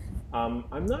home.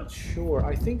 I'm not sure.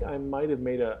 I think I might have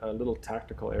made a little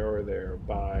tactical error there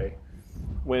by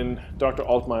when Dr.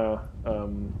 Altmaier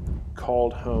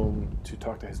called home to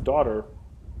talk to his daughter.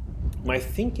 My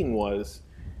thinking was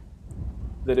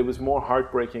that it was more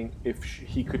heartbreaking if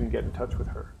he couldn't get in touch with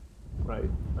her, right?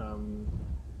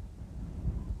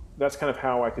 That's kind of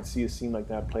how I could see a scene like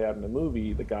that play out in the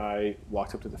movie. The guy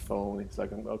walks up to the phone, and he's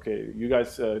like, okay, you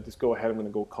guys just go ahead, I'm gonna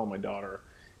go call my daughter.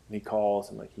 And he calls,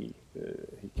 and like he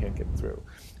can't get through.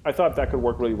 I thought that could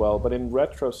work really well, but in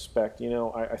retrospect,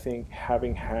 I think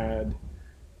having had,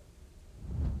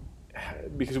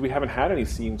 because we haven't had any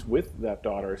scenes with that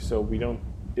daughter, so we don't,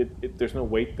 there's no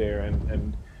weight there,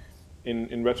 and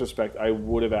in retrospect, I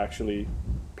would have actually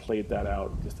played that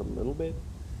out just a little bit,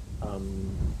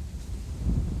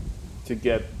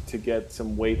 to get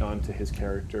some weight onto his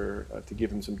character, to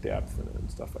give him some depth and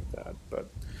stuff like that.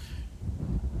 But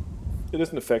it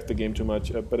doesn't affect the game too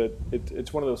much. But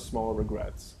it's one of those small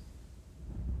regrets.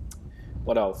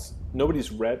 What else?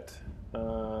 Nobody's read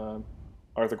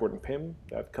Arthur Gordon Pym.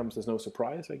 That comes as no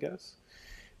surprise, I guess.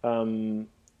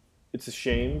 It's a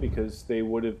shame because they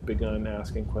would have begun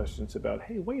asking questions about,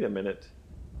 hey, wait a minute,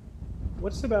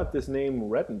 what's about this name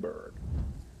Rettenberg?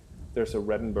 There's a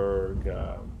Rettenberg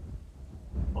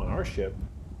on our ship.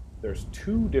 There's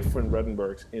 2 different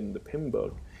Rettenbergs in the Pym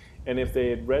book, And if they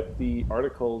had read the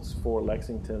articles for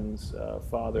Lexington's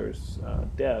father's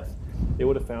death, they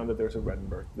would have found that there's a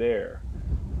Redenberg there.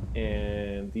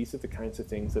 And these are the kinds of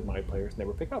things that my players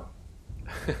never pick up.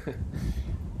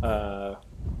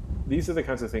 These are the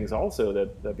kinds of things also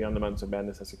that Beyond the Mountains of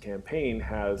Madness as a campaign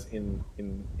has in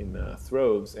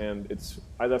Throves, and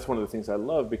that's one of the things I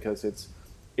love, because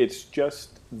it's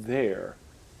just there,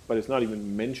 but it's not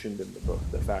even mentioned in the book,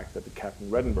 the fact that the Captain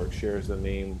Redenberg shares the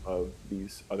name of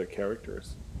these other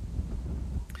characters.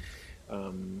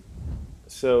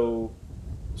 So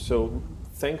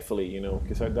thankfully,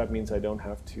 because that means I don't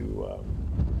have to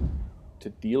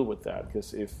deal with that,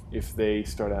 because if they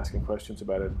start asking questions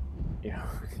about it, you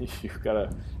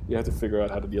have to figure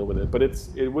out how to deal with it. But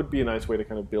it would be a nice way to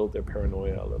kind of build their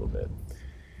paranoia a little bit.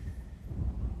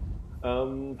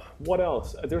 What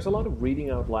else? There's a lot of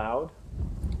reading out loud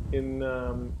in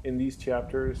these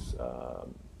chapters.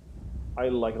 I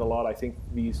like it a lot. I think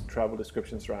these travel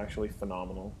descriptions are actually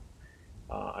phenomenal.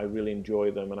 I really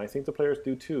enjoy them, and I think the players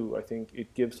do too. I think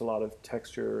it gives a lot of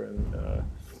texture and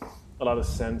a lot of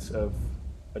sense of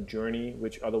a journey,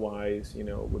 which otherwise,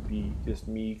 would be just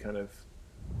me kind of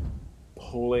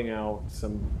pulling out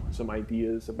some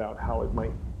ideas about how it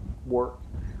might work,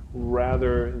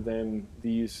 rather than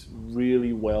these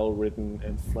really well written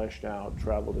and fleshed out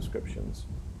travel descriptions.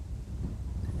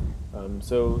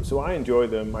 So I enjoy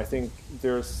them. I think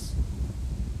there's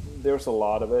a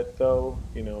lot of it, though,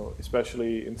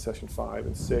 especially in session 5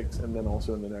 and 6, and then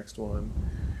also in the next one,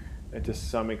 and to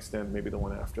some extent maybe the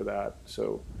one after that.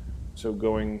 So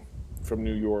going from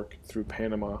New York through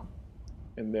Panama,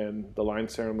 and then the line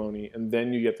ceremony, and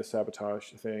then you get the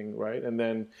sabotage thing, right? And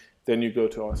then you go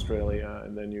to Australia,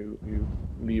 and then you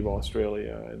leave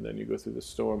Australia, and then you go through the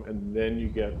storm, and then you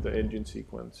get the engine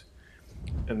sequence.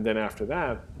 And then after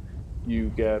that, you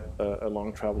get a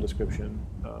long travel description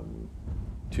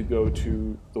to go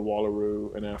to the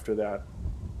Wallaroo, and after that,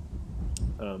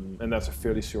 and that's a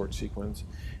fairly short sequence.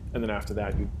 And then after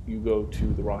that, you go to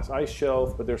the Ross Ice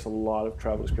Shelf, but there's a lot of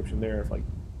travel description there of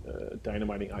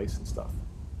dynamiting ice and stuff.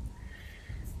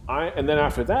 And then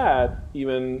after that,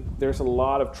 even there's a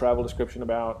lot of travel description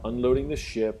about unloading the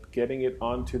ship, getting it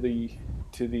onto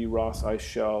the Ross Ice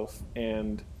Shelf,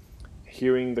 and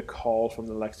hearing the call from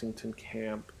the Lexington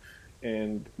camp,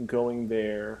 and going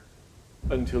there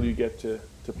until you get to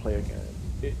play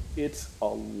again. It's a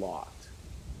lot.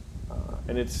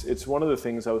 And it's one of the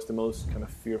things I was the most kind of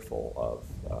fearful of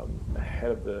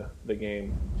ahead of the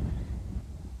game.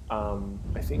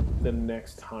 I think the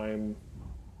next time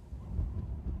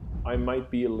I might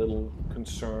be a little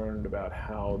concerned about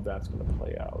how that's going to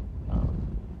play out.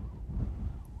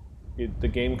 The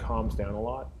game calms down a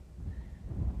lot.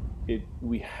 I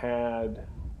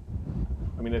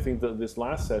think this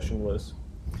last session was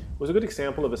a good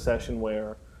example of a session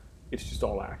where it's just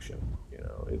all action.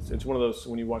 It's one of those,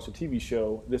 when you watch a TV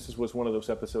show, this was one of those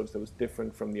episodes that was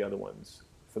different from the other ones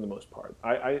for the most part.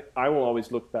 I will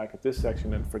always look back at this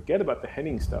section and forget about the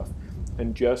Henning stuff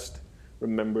and just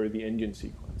remember the engine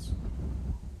sequence.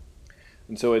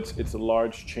 And so it's a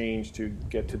large change to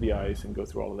get to the ice and go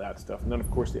through all of that stuff. And then, of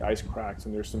course, the ice cracks,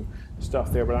 and there's some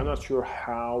stuff there, but I'm not sure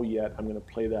how yet I'm going to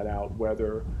play that out,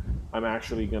 whether I'm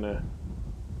actually going to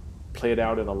play it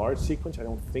out in a large sequence. I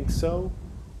don't think so.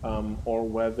 Or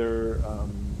whether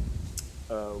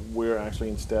we're actually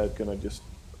instead going to just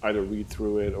either read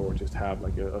through it or just have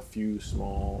a few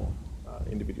small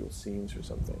individual scenes or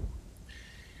something.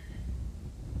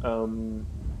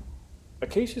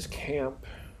 Acacia's Camp,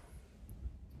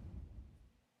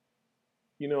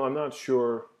 I'm not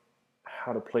sure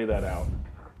how to play that out.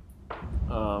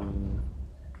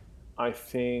 I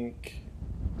think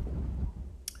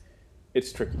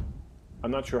it's tricky. I'm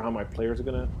not sure how my players are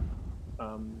going to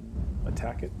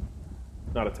attack it.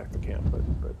 Not attack the camp,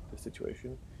 but the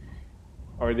situation.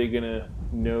 Are they going to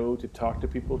know to talk to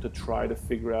people to try to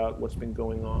figure out what's been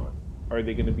going on? Are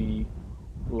they going to be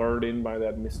lured in by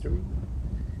that mystery?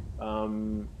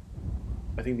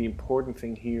 I think the important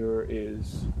thing here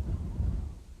is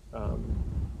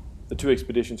the two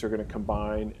expeditions are going to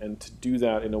combine, and to do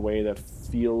that in a way that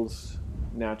feels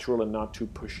natural and not too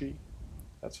pushy.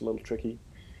 That's a little tricky.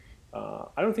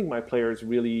 I don't think my players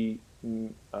really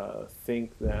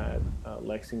think that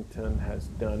Lexington has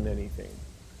done anything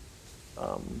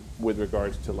with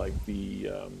regards to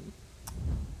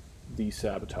the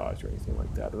sabotage or anything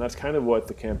like that. And that's kind of what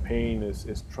the campaign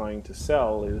is trying to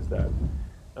sell, is that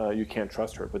you can't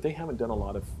trust her. But they haven't done a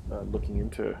lot of looking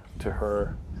into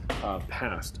her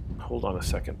past. Hold on a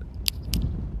second.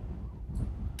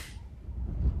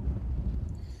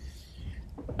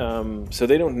 So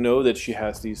they don't know that she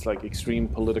has these extreme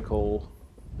political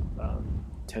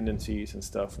tendencies and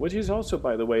stuff, which is also,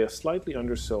 by the way, a slightly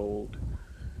undersold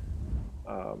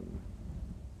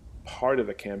part of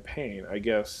the campaign. I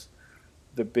guess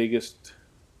the biggest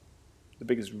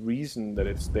reason that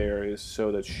it's there is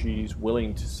so that she's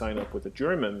willing to sign up with the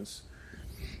Germans.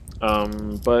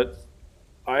 But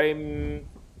I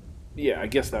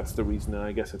guess that's the reason, and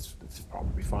I guess it's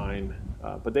probably fine.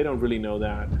 But they don't really know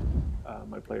that,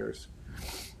 my players.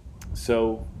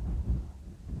 So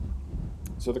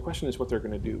the question is what they're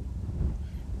going to do.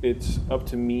 It's up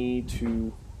to me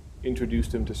to introduce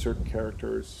them to certain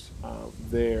characters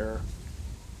there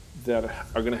that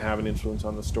are going to have an influence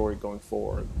on the story going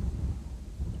forward.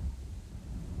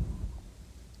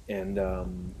 And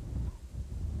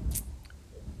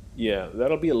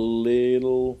that'll be a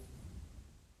little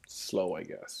slow, I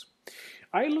guess.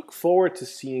 I look forward to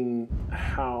seeing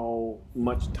how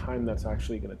much time that's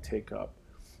actually going to take up.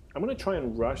 I'm going to try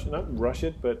and not rush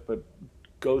it, but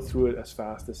go through it as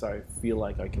fast as I feel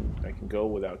like I can go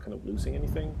without kind of losing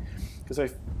anything, because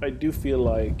I do feel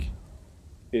like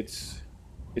it's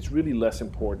really less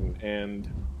important, and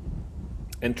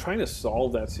trying to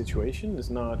solve that situation is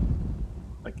not,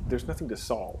 like, there's nothing to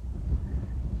solve.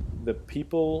 The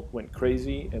people went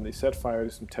crazy and they set fire to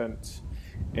some tents,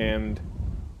 and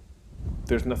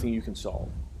there's nothing you can solve.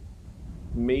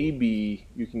 Maybe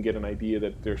you can get an idea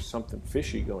that there's something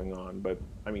fishy going on, but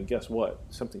I mean, guess what?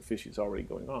 Something fishy is already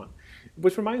going on.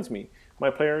 Which reminds me,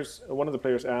 one of the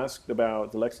players asked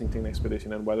about the Lexington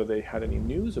expedition and whether they had any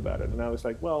news about it, and I was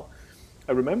like, well,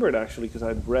 I remember it actually because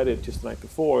I'd read it just the night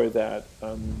before that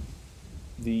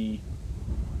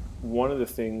one of the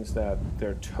things that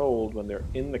they're told when they're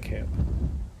in the camp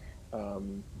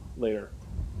later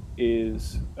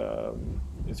is,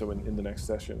 so in the next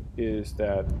session, is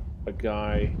that a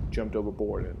guy jumped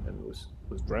overboard and was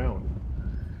drowned.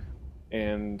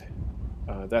 And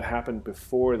that happened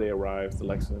before they arrived. The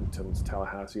Lexington's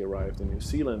Tallahassee arrived in New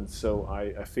Zealand. So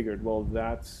I figured, well,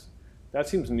 that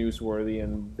seems newsworthy,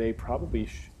 and they probably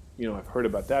have heard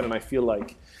about that. And I feel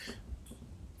like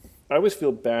I always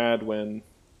feel bad when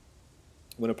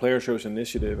a player shows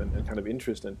initiative and kind of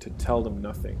interest, and to tell them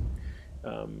nothing.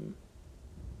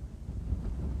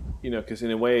 Because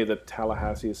in a way that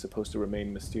Tallahassee is supposed to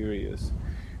remain mysterious.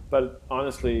 But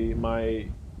honestly, my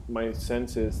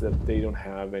sense is that they don't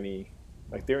have any,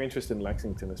 like, their interest in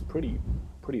Lexington is pretty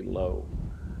low,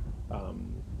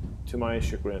 to my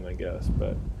chagrin, I guess.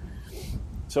 But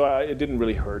so it didn't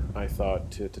really hurt, I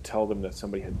thought, to tell them that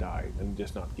somebody had died and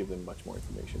just not give them much more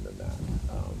information than that.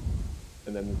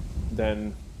 And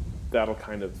then that'll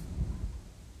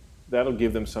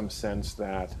give them some sense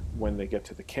that when they get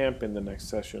to the camp in the next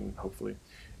session, hopefully,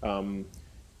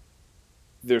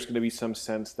 there's going to be some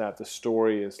sense that the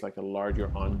story is like a larger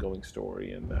ongoing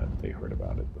story, and that they heard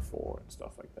about it before and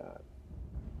stuff like that.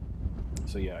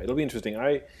 So yeah, it'll be interesting.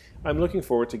 I'm looking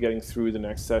forward to getting through the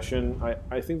next session.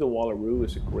 I think the Wallaroo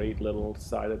is a great little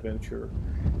side adventure.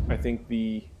 I think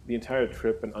the entire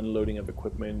trip and unloading of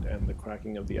equipment and the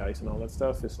cracking of the ice and all that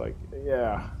stuff is like,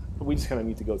 yeah, we just kind of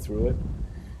need to go through it.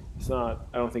 I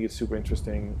don't think it's super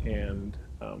interesting, and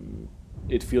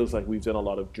it feels like we've done a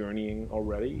lot of journeying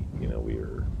already.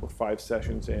 We're 5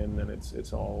 sessions in, and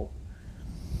it's all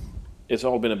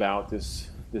been about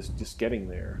this just getting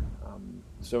there.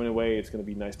 So in a way, it's going to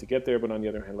be nice to get there, but on the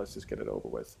other hand, let's just get it over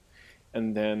with.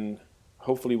 And then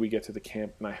hopefully we get to the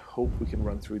camp, and I hope we can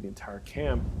run through the entire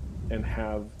camp and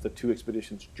have the 2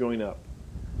 expeditions join up,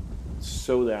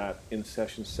 so that in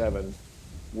session 7,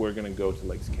 we're going to go to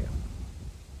Lakes Camp.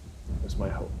 That's my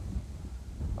hope.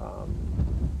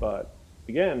 But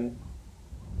again,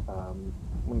 I'm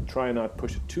going to try and not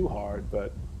push it too hard,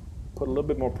 but put a little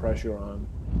bit more pressure on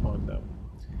them.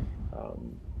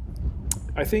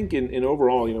 I think in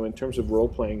overall, in terms of role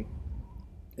playing,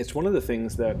 it's one of the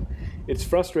things that it's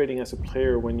frustrating as a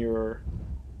player when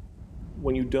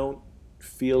you don't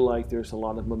feel like there's a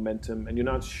lot of momentum and you're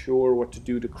not sure what to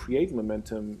do to create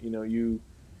momentum. You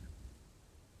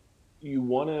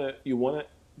want to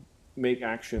make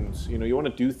actions. You want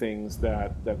to do things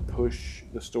that push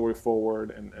the story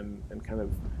forward and kind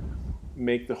of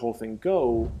make the whole thing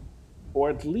go, or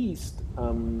at least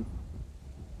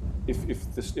if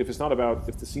the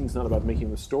scene's not about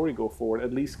making the story go forward,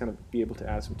 at least kind of be able to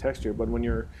add some texture. But when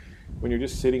you're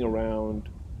just sitting around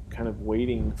kind of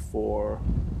waiting for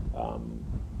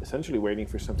essentially waiting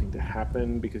for something to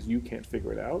happen because you can't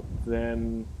figure it out,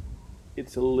 then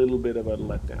it's a little bit of a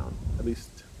letdown. At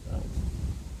least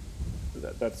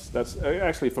that's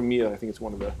actually, for me, I think it's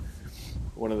one of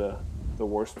the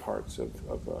worst parts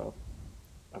of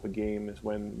a game is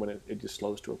when it just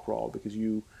slows to a crawl, because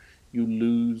you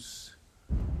lose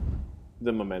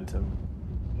the momentum,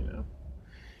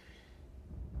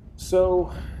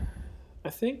 So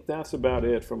I think that's about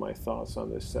it for my thoughts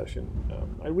on this session.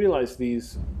 I realize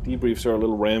these debriefs are a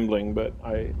little rambling, but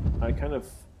I kind of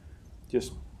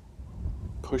just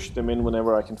push them in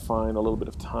whenever I can find a little bit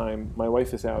of time. My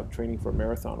wife is out training for a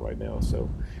marathon right now, so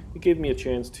it gave me a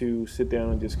chance to sit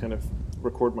down and just kind of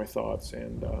record my thoughts.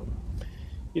 And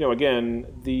again,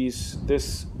 the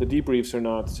debriefs are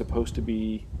not supposed to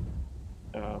be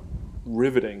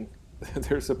riveting.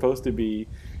 They're supposed to be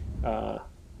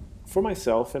for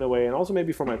myself in a way, and also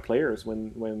maybe for my players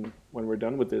when we're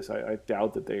done with this. I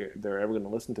doubt that they're ever going to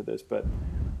listen to this, but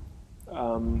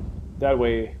that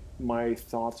way my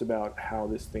thoughts about how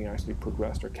this thing actually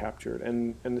progressed are captured,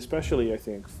 and especially I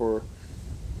think for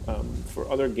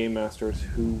other game masters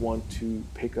who want to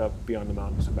pick up Beyond the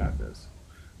Mountains of Madness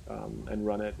and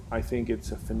run it. I think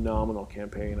it's a phenomenal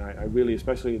campaign. I really,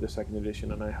 especially the second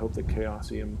edition, and I hope that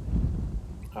Chaosium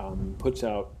puts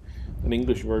out an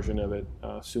English version of it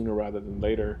sooner rather than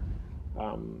later,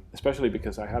 especially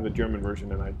because I have the German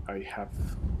version and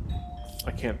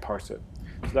I can't parse it.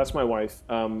 So that's my wife.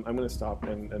 I'm going to stop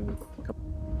and come